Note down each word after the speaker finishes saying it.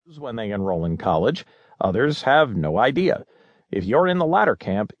when they enroll in college. Others have no idea. If you're in the latter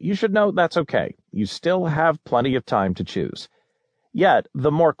camp, you should know that's okay. You still have plenty of time to choose. Yet,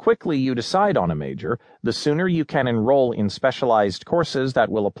 the more quickly you decide on a major, the sooner you can enroll in specialized courses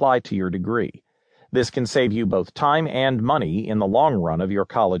that will apply to your degree. This can save you both time and money in the long run of your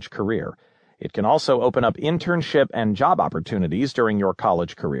college career. It can also open up internship and job opportunities during your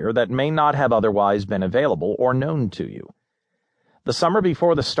college career that may not have otherwise been available or known to you. The summer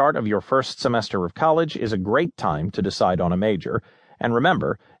before the start of your first semester of college is a great time to decide on a major, and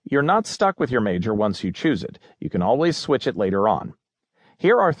remember, you're not stuck with your major once you choose it. You can always switch it later on.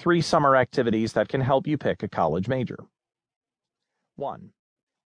 Here are 3 summer activities that can help you pick a college major. 1.